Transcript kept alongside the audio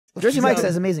Jersey Mike's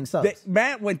has amazing subs.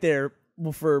 Matt went there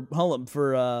for Hullum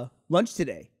for lunch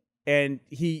today, and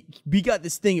we got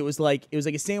this thing. It was like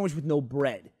a sandwich with no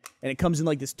bread, and it comes in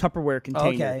like this Tupperware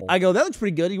container. Okay. I go, that looks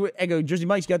pretty good. I go, Jersey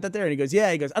Mike's got that there, and he goes,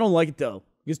 yeah. He goes, I don't like it though.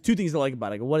 He goes, two things I like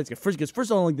about it. I go, what is it? First, he goes,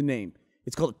 first I don't like the name.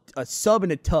 It's called a sub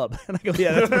in a tub. And I go,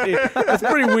 yeah, that's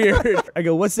pretty weird. I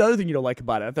go, what's the other thing you don't like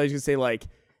about it? I thought he was gonna say like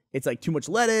it's like too much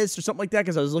lettuce or something like that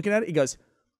because I was looking at it. He goes,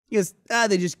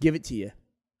 they just give it to you.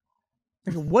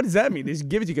 I go, what does that mean? They just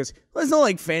give it to you. He goes, well, it's not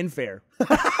like Fanfare. Wait,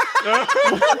 what?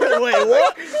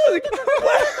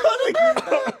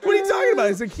 What are you talking about?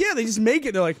 It's like, yeah, they just make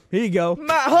it. They're like, here you go.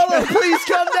 Matt, hold on, please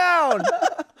calm down.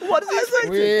 What is this?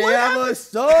 We have a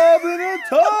sub in a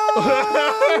tub.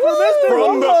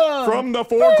 From the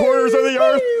four corners of the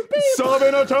earth, sub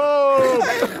in a tub. I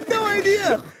have no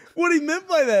idea what he meant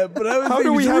by that, but I was How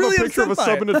do we have really a picture of a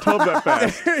sub in a tub that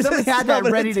fast? Somebody had that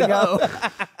ready to go.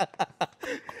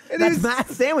 That's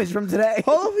Matt's sandwich from today.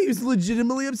 All he was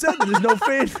legitimately upset that there's no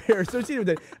Fanfare associated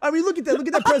with it. I mean, look at that. Look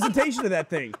at that presentation of that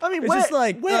thing. I mean, it's just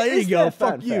like, there you go.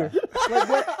 Fuck you.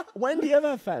 Like, when do you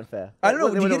ever have Fanfare? I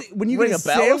don't know. When you get a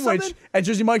sandwich at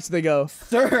Jersey Mike's, they go,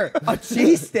 sir, a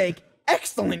cheesesteak.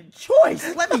 Excellent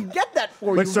choice. Let me get that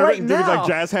for you right now. Like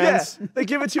jazz hands. Yeah, they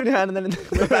give it to you in your hand and then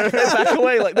back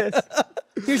away like this.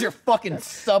 Here's your fucking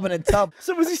sub in a tub.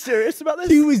 So was he serious about this?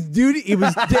 He was dead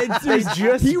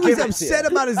serious. He was upset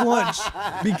about his lunch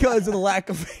because of the lack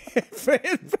of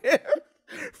Fanfare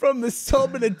from the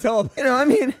sub in a tub. You know, I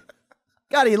mean,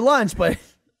 gotta eat lunch, but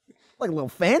like a little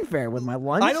Fanfare with my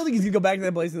lunch. I don't think he's gonna go back to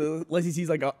that place unless he sees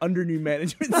like a under new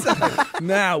management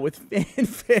now with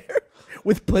Fanfare.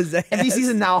 With pizzazz. If he sees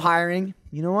him now hiring,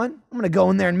 you know what? I'm going to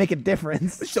go in there and make a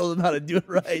difference. Show them how to do it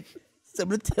right. All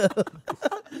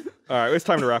right, it's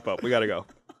time to wrap up. We got to go.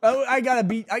 Oh, I gotta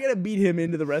beat him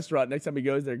into the restaurant next time he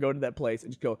goes there. Go to that place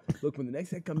and just go, look, when the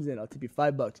next guy comes in, I'll tip you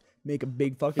 $5. Make a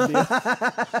big fucking deal.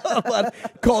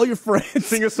 Call your friends.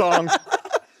 Sing a song.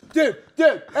 Dude,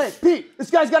 hey, Pete, this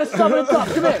guy's got a sub in a cup.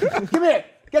 Come here.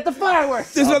 Get the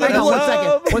fireworks. There's another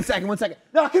One second.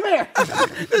 No, come here.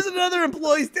 There's another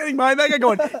employee standing behind that guy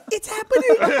going, it's happening.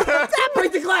 It's happening.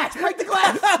 Break the glass. Get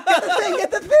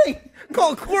the thing.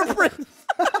 Call corporate.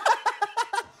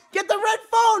 Get the red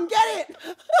phone. Get it.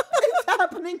 It's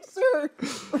happening, sir.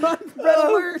 Red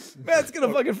alert. Matt's going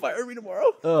to fucking fire me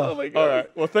tomorrow. Oh, my God. All right.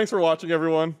 Well, thanks for watching,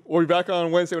 everyone. We'll be back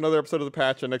on Wednesday with another episode of The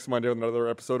Patch and next Monday with another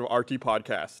episode of RT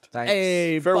Podcast. Thanks.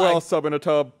 Hey, farewell, bye. sub in a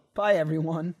tub. Bye,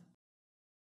 everyone.